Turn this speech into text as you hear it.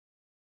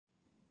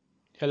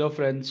Hello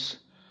friends.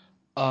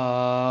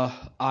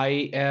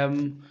 I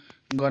am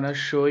gonna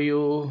show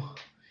you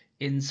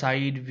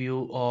inside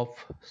view of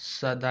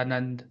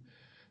Sadanand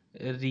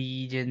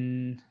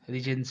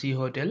Regency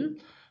Hotel,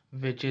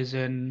 which is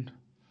in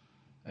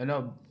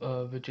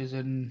which is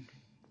in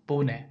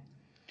Pune.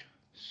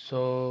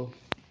 So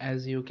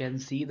as you can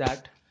see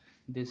that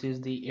this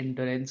is the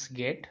entrance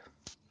gate,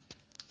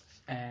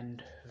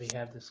 and we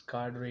have this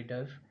card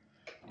reader,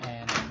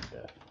 and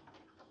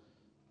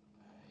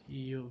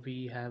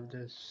we have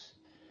this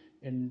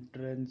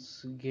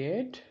entrance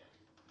gate.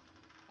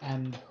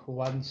 And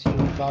once you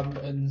come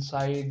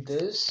inside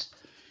this,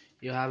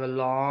 you have a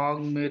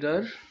long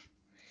mirror,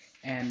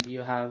 and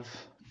you have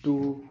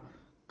two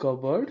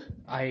cupboard.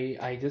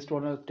 I just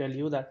want to tell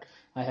you that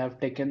I have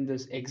taken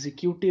this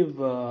executive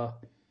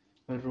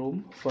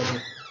room for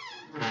this.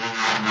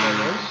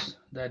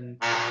 Then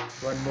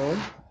one more,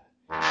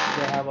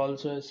 they have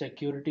also a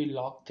security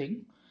lock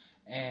thing,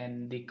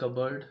 and the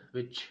cupboard,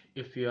 which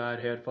if you are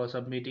here for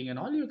some meeting and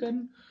all, you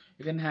can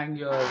hang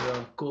your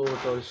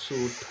coat or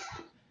suit.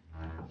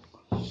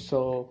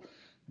 So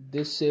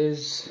this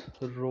is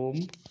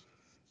room.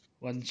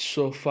 One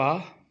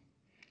sofa,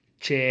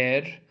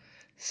 chair,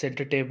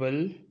 center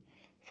table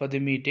for the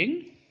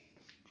meeting,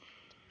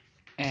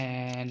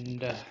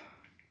 and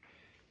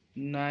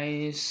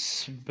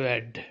nice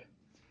bed.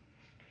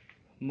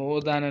 More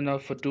than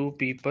enough for two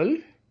people.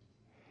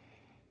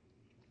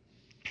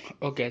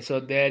 Okay, so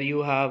there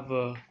you have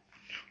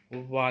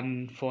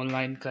one phone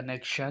line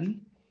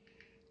connection.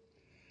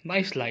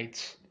 Nice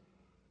lights.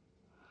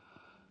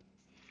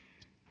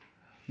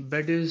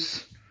 Bed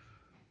is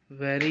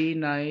very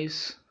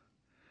nice,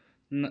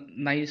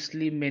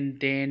 nicely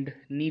maintained,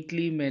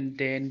 neatly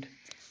maintained.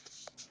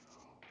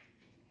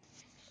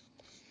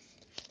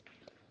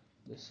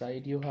 The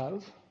side you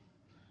have,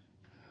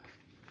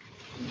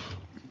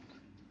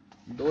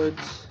 though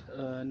it's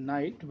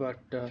night, but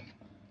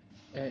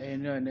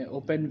in an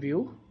open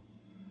view.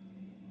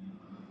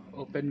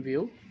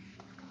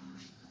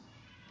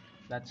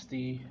 That's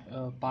the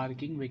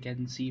parking we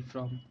can see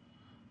from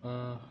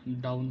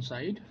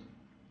downside.